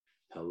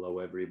Hello,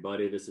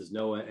 everybody. This is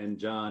Noah and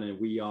John, and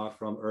we are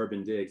from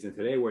Urban Digs. And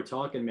today we're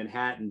talking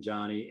Manhattan,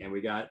 Johnny, and we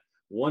got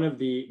one of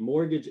the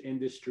mortgage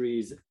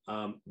industry's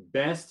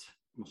best,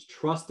 most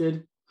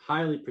trusted,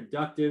 highly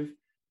productive,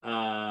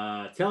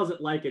 tells it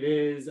like it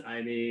is.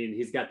 I mean,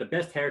 he's got the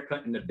best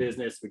haircut in the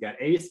business. We got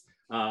Ace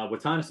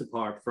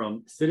Watanasapar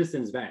from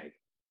Citizens Bank.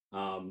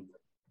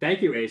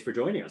 Thank you, Ace, for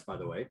joining us, by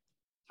the way.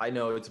 I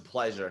know it's a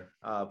pleasure.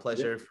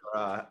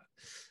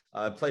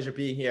 Pleasure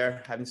being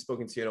here. Haven't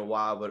spoken to you in a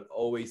while, but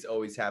always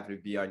happy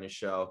to be on your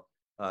show.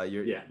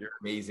 You're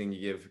amazing. You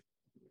give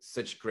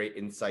such great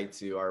insight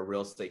to our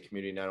real estate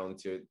community, not only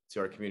to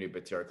our community,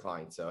 but to our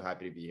clients. So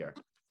happy to be here.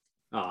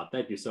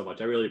 Thank you so much.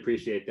 I really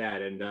appreciate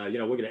that. And,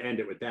 we're going to end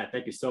it with that.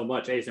 Thank you so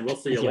much, Ace, and we'll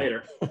see you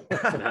later.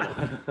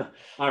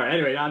 All right.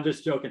 Anyway, I'm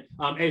just joking.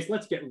 Ace,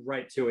 let's get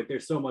right to it.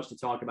 There's so much to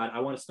talk about. I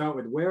want to start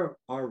with where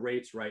are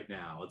rates right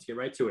now? Let's get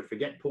right to it.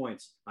 Forget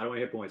points. I don't want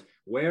to hit points.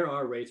 Where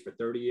are rates for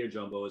 30-year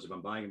jumbos? If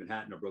I'm buying a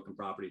Manhattan or Brooklyn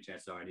property,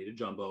 chances are I need a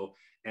jumbo.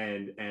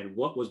 And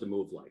what was the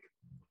move like?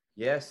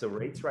 Yeah, so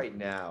rates right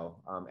now,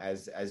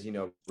 as you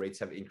know, rates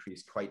have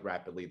increased quite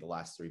rapidly the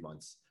last 3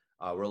 months.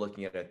 We're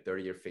looking at a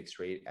 30-year fixed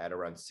rate at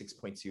around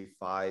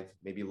 6.25,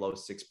 maybe low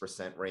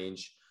 6%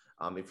 range.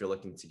 If you're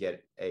looking to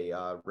get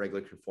a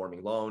regular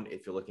conforming loan,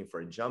 if you're looking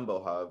for a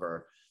jumbo,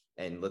 however,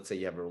 and let's say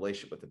you have a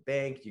relationship with a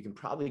bank, you can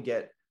probably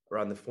get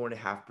around the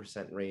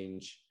 4.5%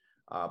 range,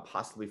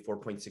 possibly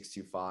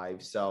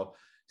 4.625. So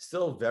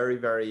still very,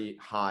 very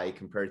high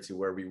compared to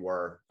where we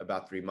were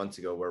about 3 months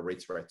ago, where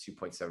rates were at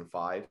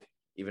 2.75,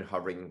 even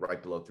hovering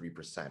right below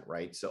 3%,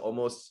 right? So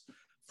almost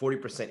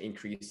 40%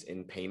 increase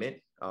in payment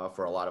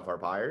for a lot of our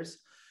buyers.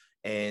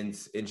 And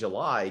in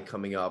July,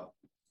 coming up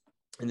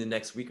in the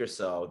next week or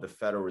so, the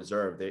Federal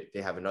Reserve,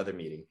 they have another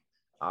meeting.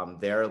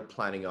 They're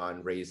planning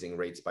on raising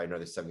rates by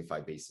another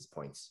 75 basis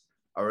points,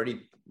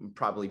 already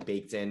probably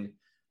baked in.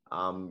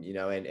 And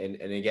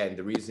again,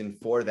 the reason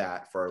for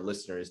that, for our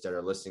listeners that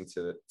are listening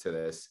to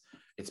this,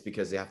 it's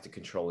because they have to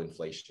control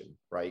inflation,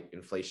 right?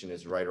 Inflation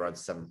is right around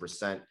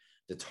 7%.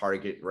 The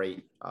target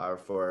rate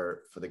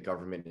for the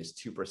government is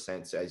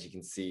 2%. So as you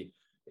can see,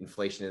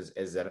 inflation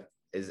is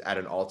at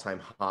an all-time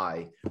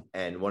high.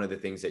 And one of the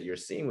things that you're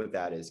seeing with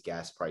that is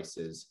gas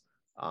prices,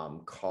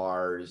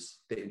 cars,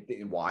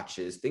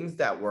 watches, things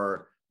that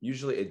were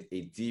usually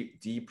a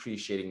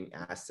depreciating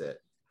asset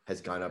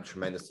has gone up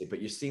tremendously. But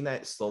you're seeing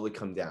that slowly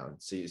come down.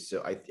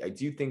 So I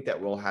do think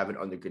that we'll have it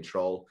under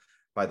control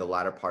by the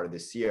latter part of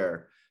this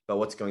year. But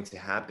what's going to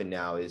happen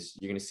now is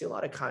you're going to see a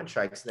lot of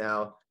contracts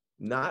now.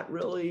 Not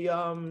really,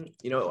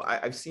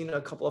 I've seen a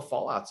couple of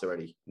fallouts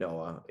already,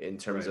 Noah, in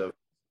terms of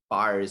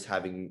buyers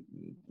having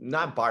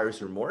not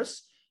buyer's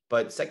remorse,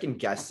 but second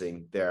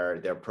guessing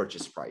their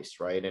purchase price,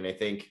 right? And I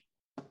think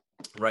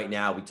right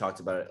now, we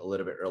talked about it a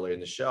little bit earlier in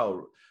the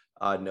show,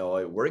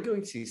 Noah, we're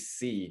going to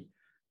see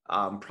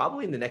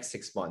probably in the next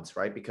 6 months,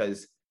 right?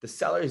 Because the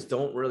sellers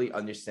don't really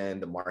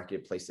understand the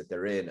marketplace that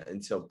they're in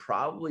until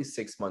probably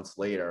 6 months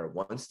later,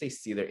 once they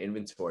see their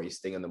inventory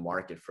staying on the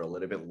market for a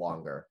little bit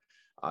longer.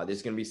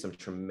 There's going to be some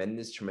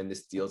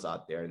tremendous deals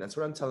out there. And that's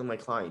what I'm telling my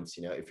clients.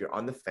 If you're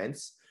on the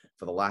fence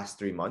for the last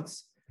 3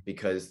 months,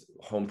 because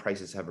home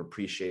prices have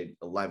appreciated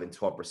 11,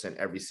 12%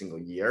 every single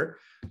year,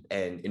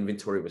 and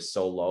inventory was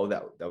so low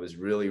that was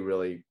really,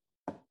 really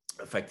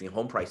affecting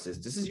home prices,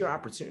 this is your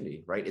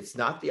opportunity, right? It's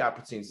not the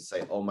opportunity to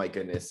say, oh my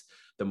goodness,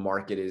 the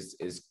market is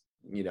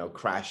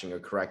crashing or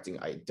correcting,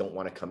 I don't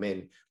want to come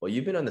in. Well,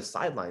 you've been on the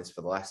sidelines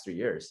for the last 3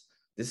 years.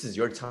 This is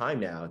your time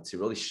now to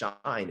really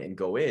shine and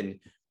go in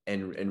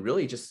and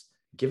really just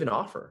give an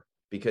offer,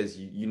 because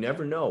you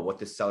never know what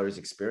the seller is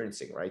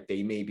experiencing, right?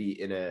 They may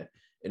be in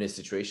a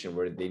situation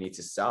where they need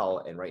to sell,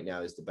 and right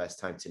now is the best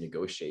time to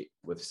negotiate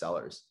with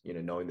sellers,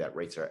 knowing that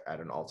rates are at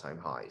an all-time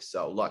high.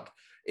 So look,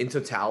 in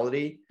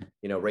totality,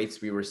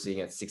 rates we were seeing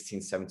at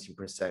 16,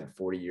 17%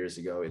 40 years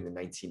ago in the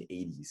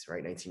 1980s,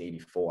 right?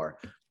 1984.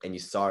 And you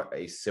saw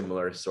a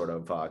similar sort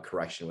of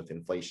correction with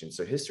inflation.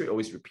 So history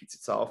always repeats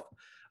itself.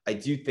 I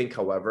do think,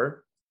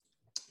 however,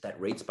 that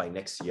rates by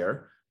next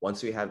year,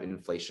 once we have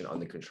inflation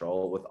under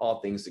control, with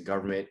all things, the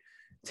government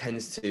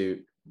tends to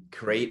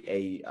create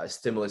a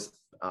stimulus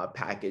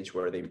package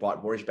where they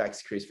bought mortgage-backed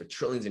securities for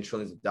trillions and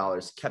trillions of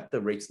dollars, kept the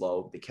rates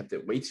low, they kept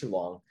it way too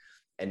long,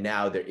 and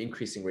now they're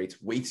increasing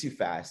rates way too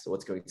fast. So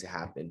what's going to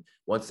happen?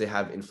 Once they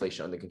have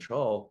inflation under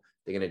control,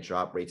 they're going to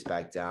drop rates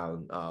back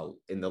down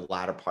in the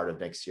latter part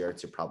of next year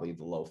to probably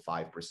the low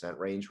 5%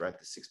 range. We're at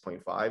the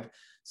 6.5.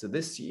 So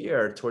this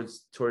year,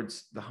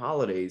 towards the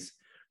holidays,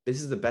 this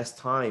is the best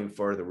time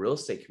for the real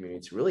estate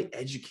community to really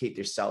educate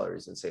their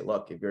sellers and say,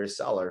 look, if you're a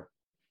seller,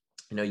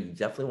 you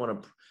definitely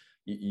want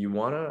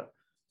to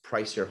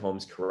price your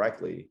homes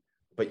correctly,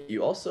 but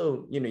you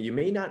also, you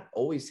may not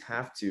always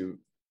have to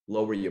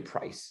lower your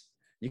price.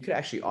 You could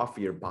actually offer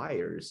your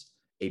buyers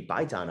a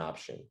buy down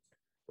option,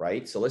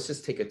 right? So let's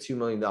just take a $2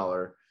 million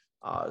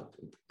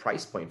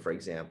price point, for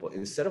example.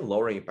 Instead of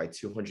lowering it by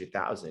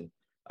 200,000,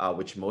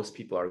 which most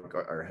people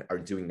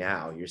are doing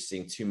now, you're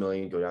seeing 2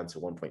 million go down to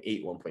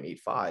 1.8,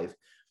 1.85.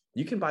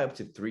 You can buy up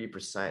to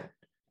 3%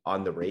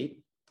 on the rate.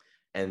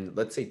 and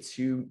let's say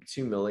 2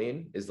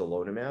 million is the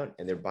loan amount,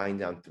 and they're buying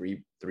down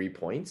three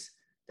points,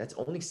 that's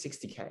only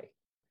 60K.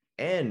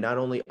 And not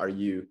only are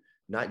you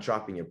not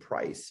dropping your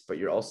price, but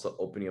you're also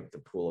opening up the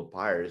pool of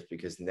buyers,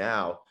 because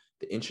now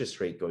the interest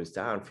rate goes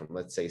down from,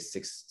 let's say,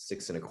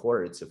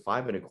 6.25 to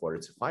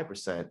 5.25 to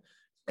 5%.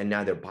 And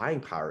now their buying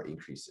power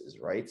increases,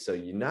 right? So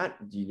you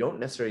don't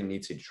necessarily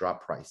need to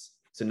drop price.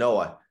 So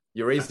Noah,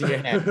 you're raising your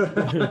hand.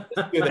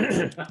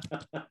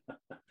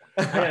 I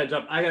gotta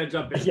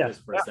jump into this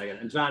for a second.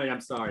 And Johnny,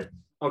 I'm sorry.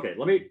 Okay,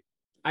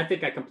 I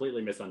think I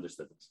completely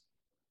misunderstood this.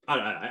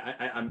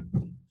 Are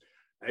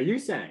you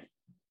saying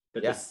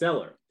that the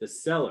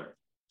seller,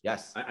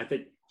 yes, I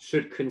think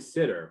should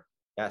consider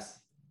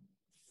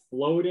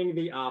floating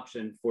the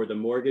option for the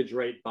mortgage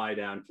rate buy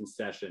down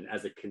concession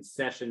as a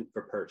concession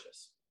for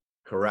purchase?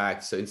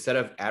 Correct. So instead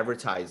of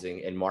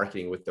advertising and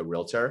marketing with the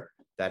realtor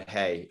that,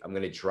 hey, I'm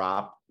going to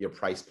drop your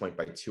price point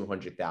by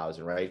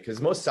 200,000, right?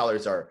 Because most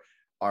sellers are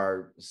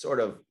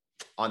sort of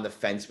on the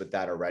fence with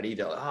that already.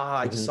 They're like,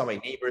 I just saw my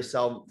neighbor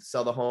sell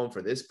the home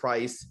for this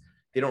price.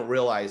 They don't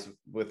realize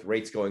with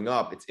rates going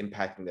up, it's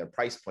impacting their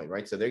price point,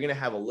 right? So they're going to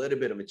have a little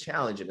bit of a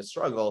challenge and a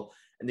struggle,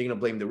 and they're going to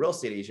blame the real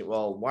estate agent.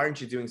 Well, why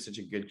aren't you doing such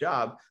a good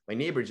job? My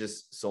neighbor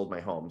just sold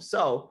my home.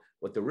 So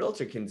what the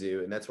realtor can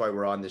do, and that's why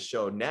we're on this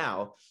show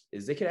now,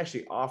 is they can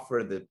actually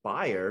offer the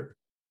buyer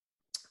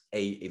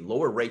a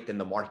lower rate than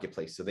the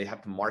marketplace. So they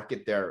have to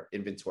market their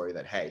inventory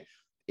that, hey,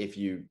 if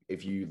you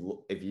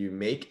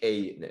make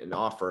an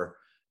offer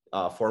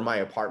for my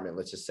apartment,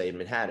 let's just say in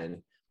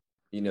Manhattan,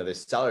 the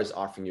seller is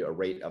offering you a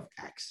rate of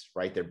X,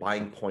 right? They're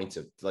buying points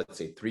of, let's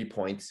say, 3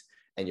 points,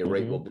 and your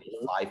rate will be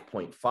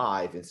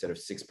 5.5 instead of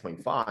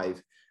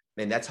 6.5.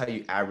 And that's how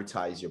you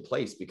advertise your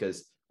place,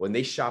 because when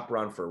they shop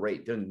around for a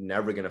rate, they're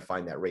never going to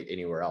find that rate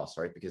anywhere else,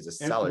 right? Because the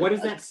seller. What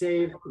does that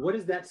save? What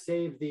does that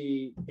save?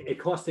 It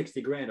costs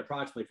 60 grand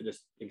approximately for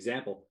this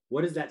example.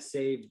 What does that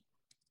save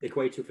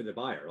equate to for the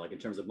buyer, like in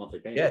terms of monthly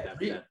payment?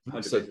 Yeah,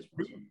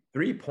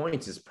 3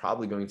 points is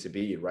probably going to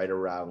be right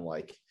around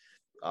like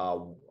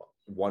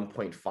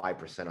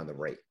 1.5% on the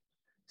rate.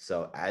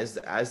 So as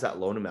that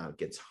loan amount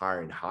gets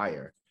higher and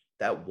higher,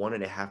 that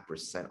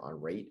 1.5%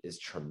 on rate is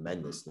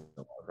tremendous,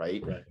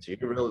 right? So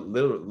you're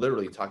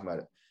literally talking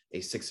about a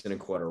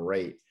 6.25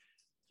 rate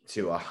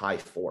to a high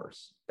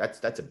 4s.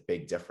 That's a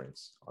big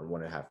difference on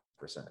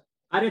 1.5%.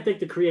 I didn't think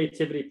the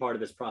creativity part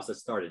of this process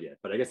started yet,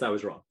 but I guess I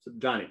was wrong. So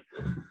Johnny.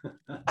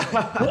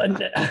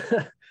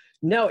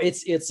 No,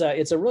 it's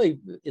a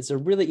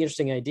really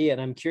interesting idea,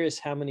 and I'm curious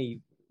how many.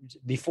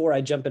 Before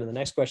I jump into the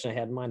next question I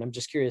had in mind, I'm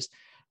just curious.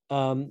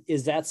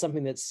 Is that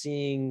something that's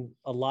seeing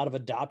a lot of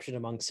adoption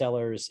among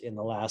sellers in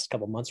the last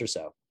couple of months or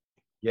so?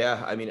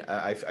 Yeah, I mean,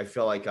 I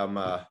feel like I'm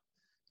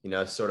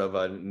sort of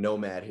a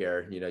nomad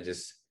here,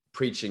 just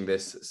preaching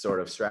this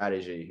sort of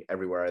strategy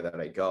everywhere that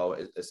I go,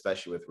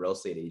 especially with real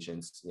estate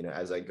agents.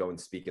 As I go and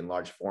speak in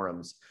large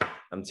forums,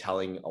 I'm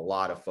telling a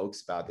lot of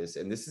folks about this.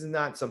 And this is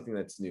not something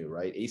that's new,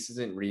 right? ACE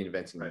isn't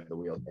reinventing the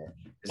wheel here.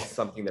 This is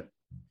something that's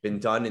been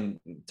done in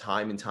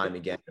time and time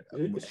again.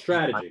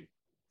 Strategy.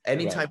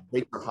 Anytime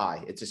rates are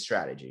high, it's a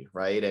strategy,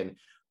 right? And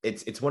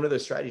it's one of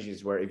those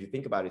strategies where, if you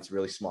think about it, it's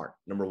really smart.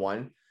 Number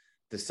one,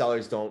 the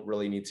sellers don't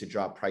really need to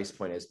drop price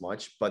point as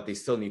much, but they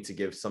still need to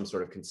give some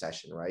sort of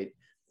concession, right?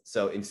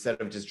 So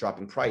instead of just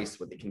dropping price,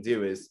 what they can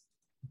do is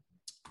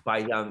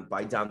buy down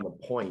the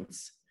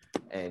points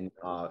and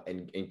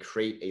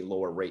create a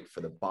lower rate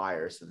for the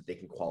buyer so that they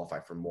can qualify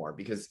for more.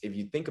 Because if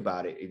you think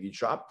about it, if you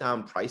drop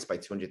down price by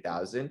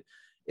 200,000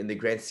 in the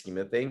grand scheme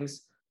of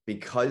things,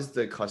 because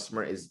the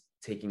customer is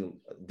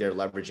they're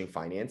leveraging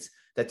finance,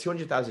 that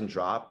 200,000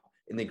 drop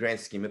in the grand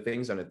scheme of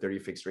things on a 30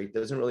 fixed rate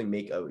doesn't really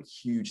make a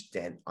huge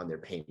dent on their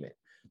payment.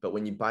 But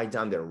when you buy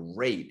down their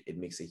rate, it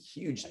makes a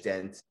huge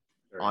dent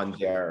on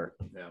their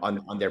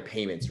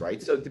payments,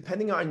 right? So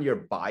depending on your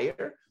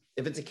buyer,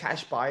 if it's a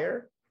cash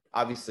buyer,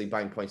 obviously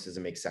buying points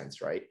doesn't make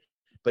sense, right?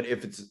 But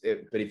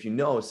if you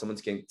know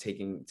someone's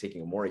taking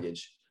a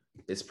mortgage,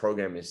 this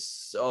program is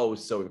so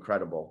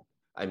incredible.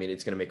 I mean,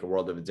 it's going to make a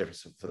world of a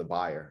difference for the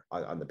buyer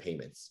on the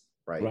payments.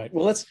 Right.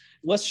 Well,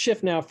 let's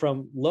shift now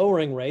from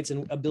lowering rates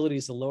and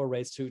abilities to lower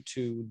rates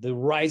to the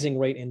rising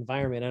rate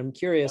environment. I'm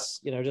curious,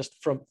 just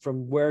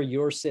from where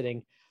you're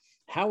sitting,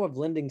 how have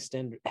lending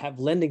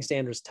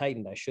standards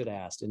tightened, I should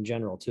ask, in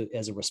general,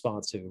 as a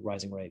response to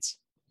rising rates?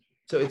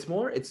 So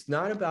it's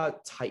not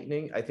about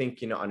tightening. I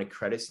think, on a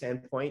credit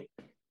standpoint,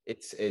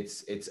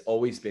 it's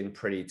always been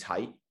pretty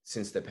tight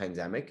since the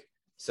pandemic.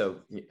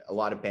 So a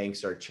lot of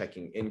banks are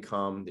checking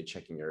income, they're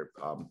checking your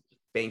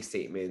bank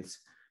statements,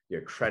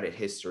 your credit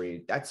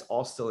history. That's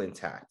all still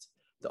intact.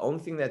 The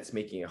only thing that's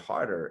making it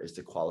harder is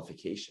the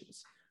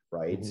qualifications,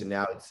 right? Mm-hmm. So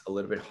now it's a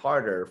little bit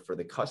harder for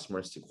the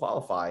customers to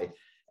qualify,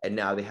 and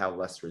now they have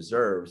less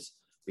reserves,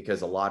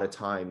 because a lot of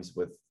times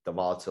with the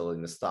volatility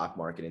in the stock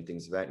market and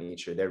things of that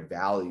nature, their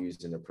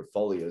values and their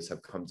portfolios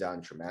have come down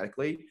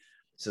dramatically.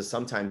 So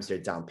sometimes their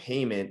down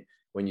payment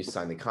when you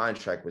sign the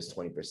contract was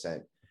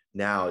 20%.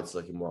 Now it's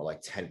looking more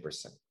like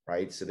 10%,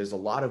 right? So there's a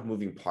lot of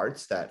moving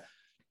parts that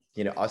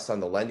us on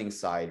the lending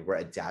side, we're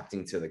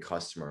adapting to the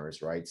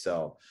customers, right?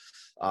 So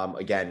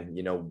again,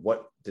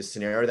 what the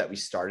scenario that we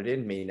started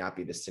in may not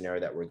be the scenario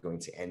that we're going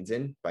to end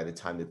in by the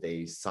time that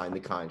they sign the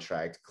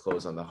contract,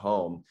 close on the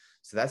home.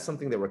 So that's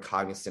something that we're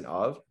cognizant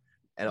of.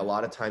 And a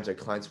lot of times our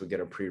clients would get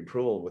a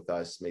pre-approval with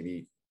us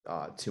maybe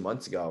 2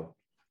 months ago.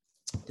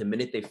 The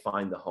minute they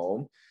find the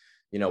home,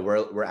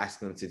 we're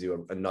asking them to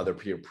do another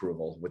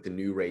pre-approval with the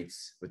new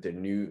rates, with their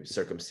new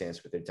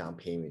circumstance, with their down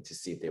payment to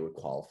see if they would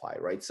qualify,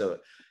 right? So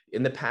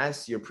in the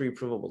past, your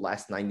pre-approval would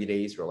last 90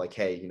 days. We're like,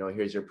 hey,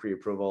 here's your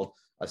pre-approval.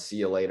 I'll see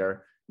you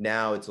later.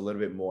 Now it's a little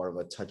bit more of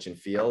a touch and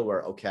feel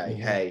where, okay,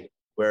 hey,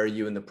 where are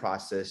you in the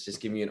process? Just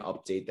give me an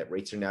update that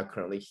rates are now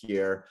currently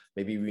here.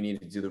 Maybe we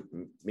need to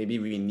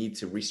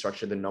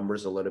restructure the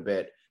numbers a little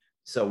bit.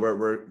 So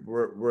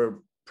we're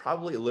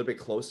probably a little bit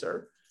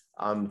closer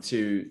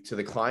to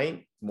the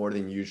client more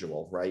than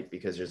usual, right?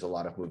 Because there's a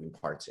lot of moving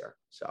parts here.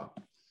 So,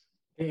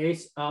 hey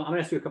Ace, I'm gonna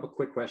ask you a couple of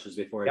quick questions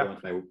before I go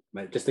into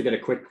my just to get a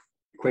quick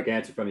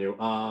answer from you.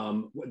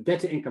 Debt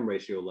to income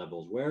ratio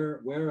levels,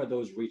 where are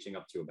those reaching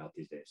up to about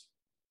these days?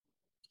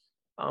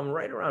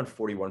 Right around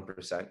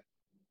 41%.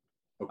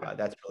 Okay,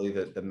 that's really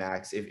the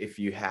max. If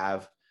you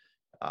have,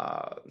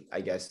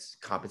 I guess,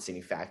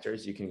 compensating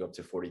factors, you can go up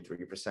to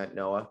 43%,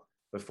 Noah.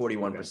 But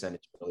 41% is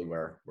really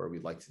where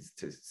we'd like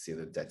to see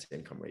the debt to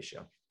income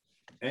ratio.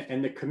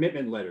 And the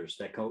commitment letters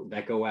that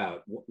go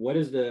out,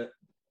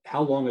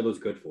 how long are those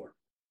good for?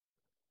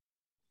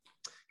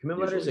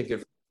 Commitment letters are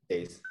good for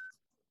days,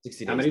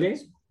 60 days. How many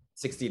days?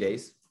 60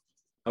 days.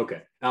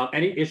 Okay.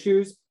 Any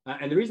issues?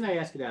 And the reason I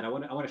ask you that, I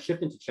want to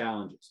shift into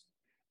challenges.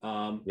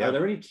 Are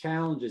there any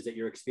challenges that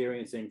you're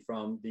experiencing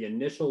from the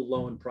initial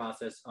loan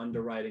process,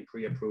 underwriting,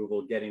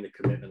 pre-approval, getting the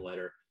commitment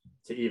letter,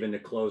 to even the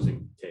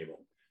closing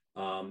table?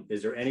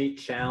 Is there any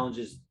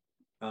challenges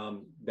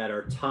that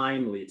are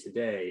timely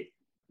today,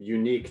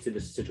 unique to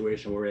the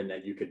situation we're in,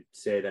 that you could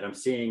say that I'm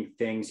seeing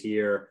things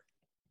here,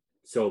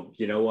 so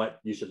you know what,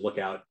 you should look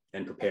out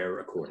and prepare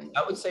accordingly?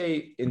 I would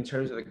say in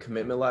terms of the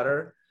commitment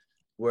letter,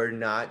 we're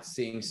not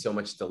seeing so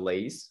much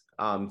delays.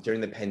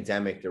 During the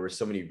pandemic, there were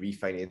so many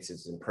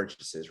refinances and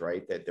purchases,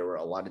 right? That there were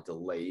a lot of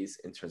delays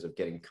in terms of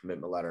getting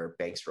commitment letter.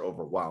 Banks were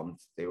overwhelmed.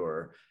 They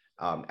were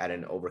at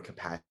an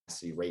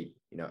overcapacity rate.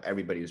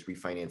 Everybody was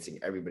refinancing,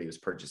 everybody was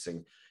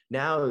purchasing.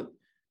 Now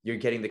you're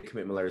getting the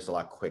commitment letters a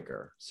lot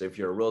quicker. So if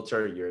you're a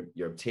realtor,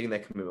 you're obtaining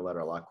that commitment letter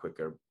a lot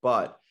quicker.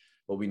 But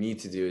what we need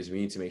to do is we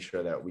need to make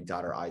sure that we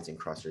dot our I's and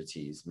cross our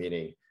T's,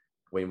 meaning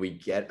when we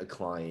get a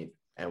client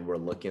and we're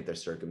looking at their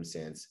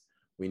circumstance,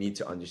 we need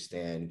to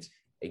understand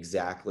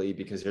exactly,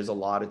 because there's a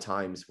lot of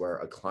times where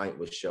a client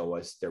will show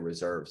us their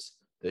reserves.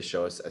 They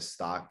show us a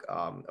stock,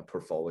 a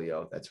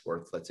portfolio that's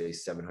worth, let's say,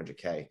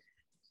 700K.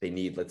 They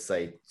need, let's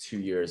say, 2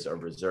 years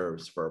of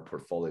reserves for a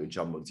portfolio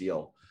jumbo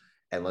deal.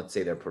 And let's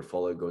say their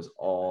portfolio goes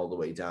all the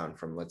way down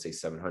from, let's say,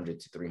 700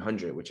 to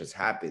 300, which has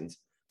happened.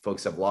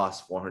 Folks have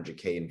lost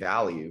 400K in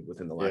value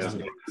within the last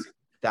 2 years.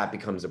 That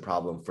becomes a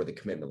problem for the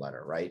commitment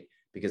letter, right?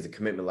 Because the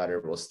commitment letter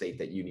will state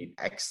that you need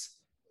X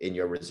in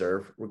your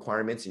reserve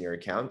requirements in your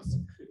accounts.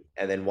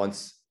 And then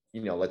once,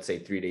 let's say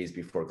 3 days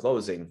before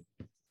closing,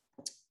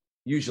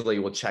 usually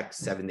we'll check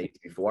 7 days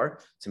before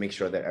to make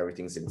sure that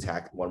everything's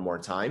intact one more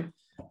time.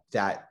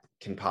 That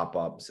can pop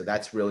up. So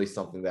that's really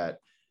something that,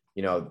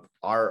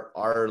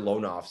 our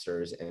loan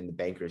officers and the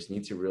bankers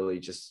need to really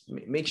just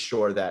make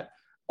sure that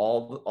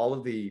all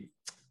of the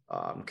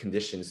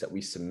conditions that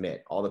we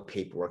submit, all the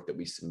paperwork that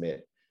we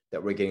submit,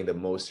 that we're getting the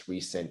most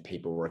recent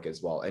paperwork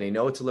as well. And I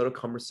know it's a little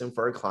cumbersome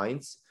for our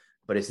clients,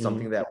 but it's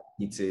something that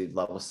we need to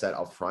level set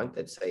up front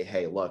and say,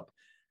 hey, look,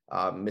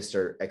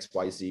 Mr.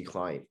 XYZ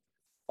client,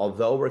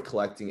 although we're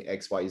collecting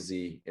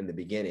XYZ in the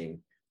beginning,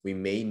 we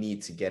may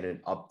need to get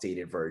an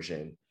updated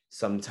version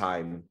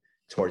sometime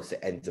towards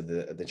the end of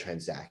the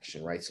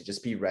transaction, right? So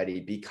just be ready,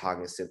 be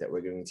cognizant that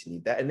we're going to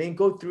need that, and then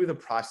go through the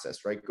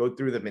process, right? Go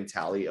through the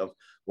mentality of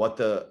what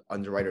the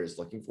underwriter is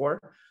looking for.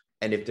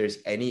 And if there's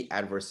any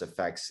adverse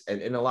effects,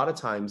 and a lot of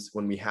times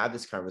when we have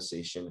this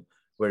conversation,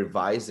 we're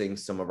advising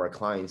some of our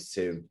clients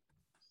to,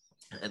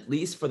 at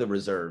least for the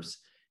reserves,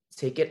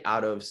 take it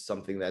out of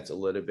something that's a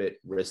little bit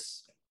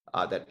risk,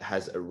 that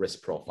has a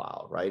risk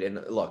profile, right?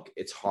 And look,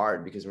 it's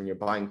hard because when you're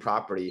buying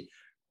property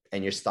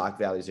and your stock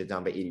values are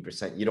down by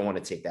 80%, you don't want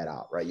to take that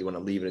out, right? You want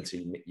to leave it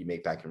until you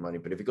make back your money.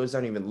 But if it goes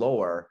down even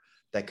lower,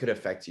 that could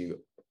affect you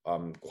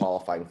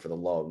qualifying for the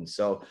loan.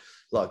 So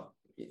look,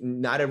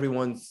 not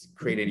everyone's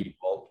created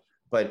equal,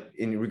 but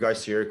in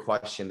regards to your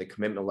question, the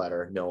commitment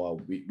letter, Noah,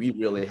 we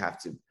really have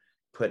to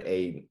put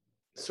a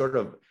sort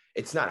of,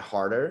 it's not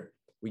harder.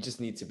 We just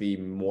need to be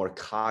more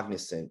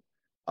cognizant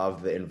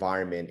of the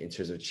environment in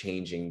terms of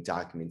changing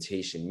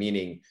documentation,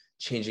 meaning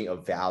changing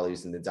of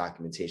values in the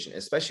documentation,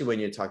 especially when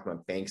you're talking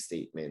about bank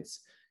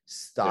statements,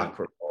 stock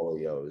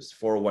portfolios,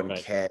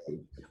 401k,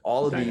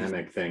 all of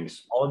dynamic these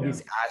things. All of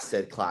these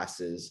asset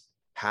classes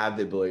have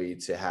the ability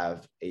to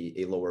have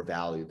a lower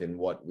value than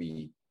what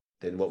we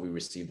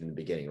received in the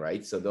beginning,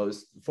 right? So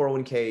those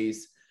 401ks,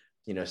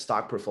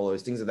 stock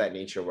portfolios, things of that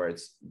nature, where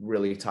it's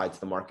really tied to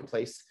the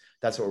marketplace,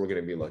 that's what we're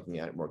going to be looking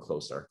at more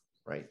closer,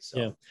 right? So.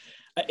 Yeah.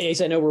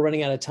 Ace, I know we're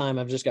running out of time.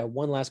 I've just got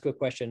one last quick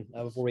question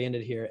before we end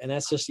it here. And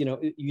that's just,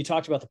 you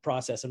talked about the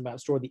process and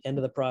about toward the end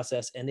of the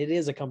process, and it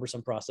is a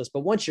cumbersome process, but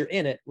once you're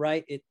in it,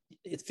 right,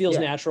 it feels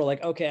natural.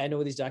 Like, okay, I know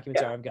what these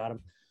documents are. I've got them.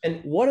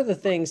 And what are the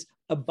things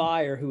a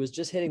buyer who is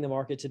just hitting the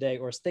market today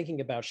or is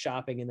thinking about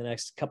shopping in the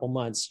next couple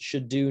months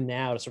should do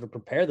now to sort of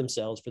prepare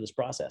themselves for this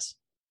process?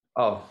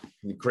 Oh,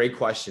 great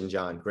question,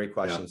 John. Great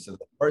question. Yeah. So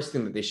the first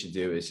thing that they should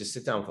do is just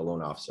sit down with a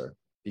loan officer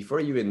before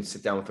you even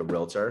sit down with a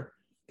realtor.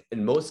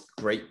 And most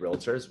great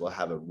realtors will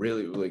have a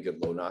really, really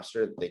good loan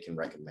officer that they can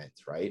recommend,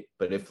 right?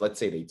 But if, let's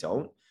say, they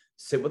don't,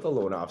 sit with a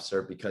loan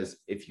officer, because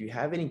if you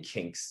have any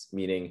kinks,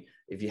 meaning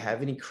if you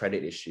have any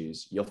credit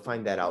issues, you'll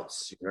find that out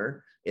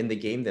sooner in the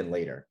game than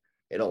later.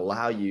 It'll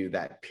allow you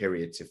that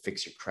period to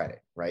fix your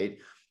credit, right?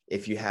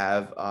 If you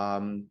have,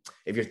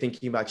 if you're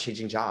thinking about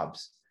changing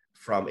jobs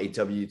from a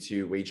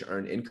W-2 wage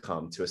earned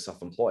income to a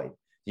self-employed,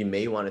 you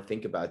may want to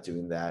think about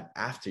doing that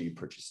after you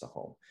purchase the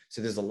home.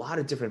 So there's a lot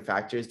of different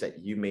factors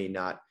that you may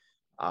not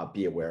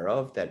be aware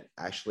of, that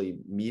actually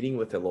meeting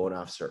with a loan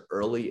officer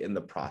early in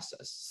the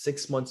process,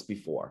 6 months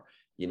before,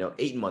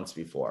 8 months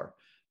before,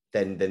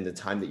 then the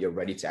time that you're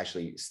ready to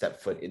actually step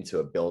foot into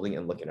a building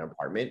and look at an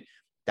apartment,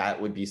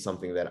 that would be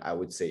something that I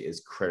would say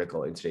is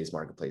critical in today's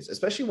marketplace,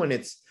 especially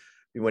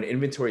when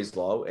inventory is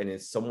low and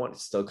it's somewhat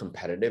still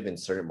competitive in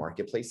certain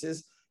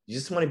marketplaces. You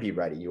just want to be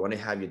ready. You want to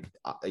have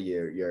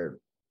your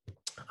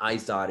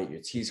I's dotted,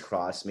 your T's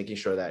crossed, making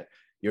sure that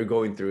you're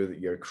going through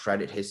your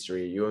credit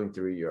history, you're going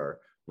through your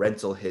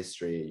rental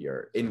history,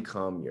 your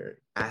income, your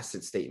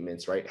asset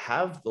statements, right?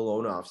 Have the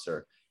loan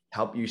officer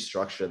help you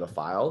structure the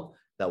file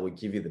that will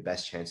give you the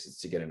best chances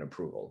to get an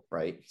approval,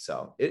 right?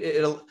 So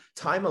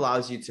time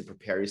allows you to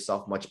prepare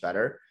yourself much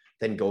better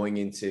than going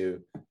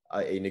into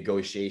a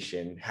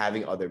negotiation,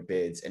 having other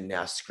bids, and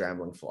now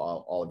scrambling for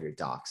all of your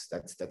docs.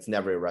 That's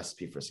never a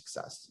recipe for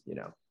success,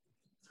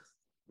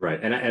 Right.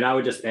 And I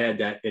would just add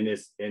that in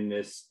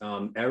this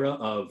era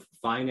of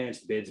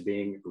financed bids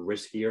being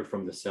riskier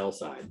from the sell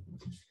side,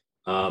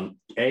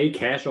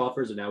 cash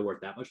offers are now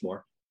worth that much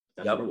more.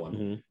 That's number one.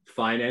 Mm-hmm.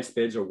 Finance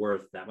bids are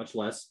worth that much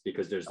less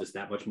because there's just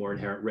that much more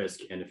inherent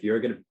risk. And if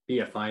you're going to be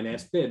a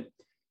finance bid,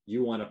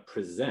 you want to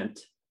present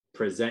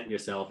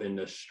yourself in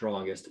the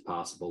strongest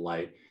possible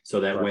light, so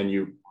that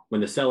right.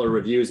 when the seller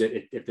reviews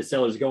it, if the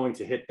seller is going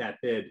to hit that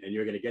bid and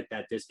you're going to get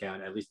that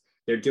discount, at least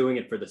they're doing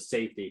it for the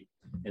safety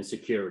and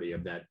security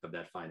of that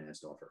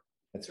financed offer.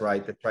 That's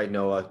right,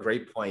 Noah.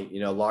 Great point.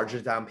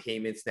 Larger down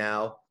payments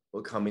now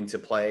will come into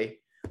play.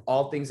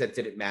 All things that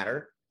didn't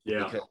matter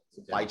because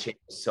supply chain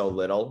was so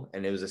little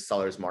and it was a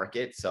seller's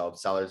market. So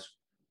sellers,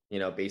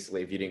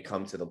 basically, if you didn't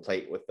come to the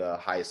plate with the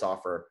highest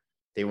offer,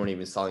 they weren't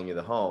even selling you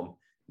the home.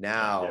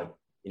 Now,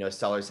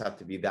 sellers have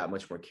to be that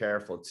much more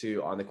careful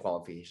too on the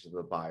qualifications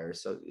of the buyer.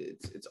 So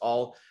it's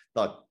all,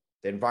 look,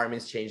 the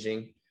environment's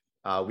changing.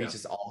 We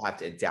just all have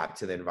to adapt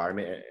to the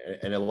environment.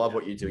 And I love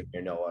what you're doing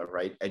here, Noah,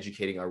 right?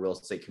 Educating our real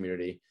estate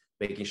community,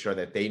 making sure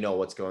that they know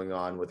what's going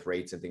on with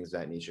rates and things of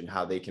that nature and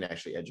how they can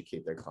actually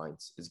educate their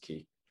clients is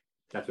key.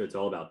 That's what it's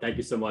all about. Thank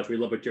you so much. We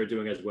love what you're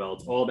doing as well.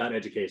 It's all about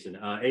education.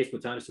 Ace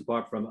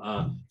Mutanesapart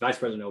from Vice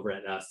President over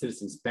at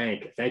Citizens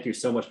Bank. Thank you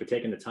so much for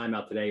taking the time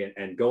out today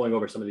and going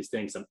over some of these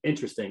things, some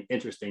interesting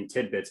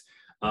tidbits.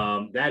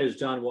 That is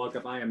John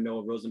Walkup. I am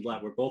Noah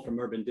Rosenblatt. We're both from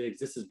Urban Digs.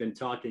 This has been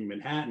Talking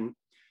Manhattan,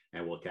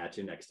 and we'll catch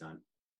you next time.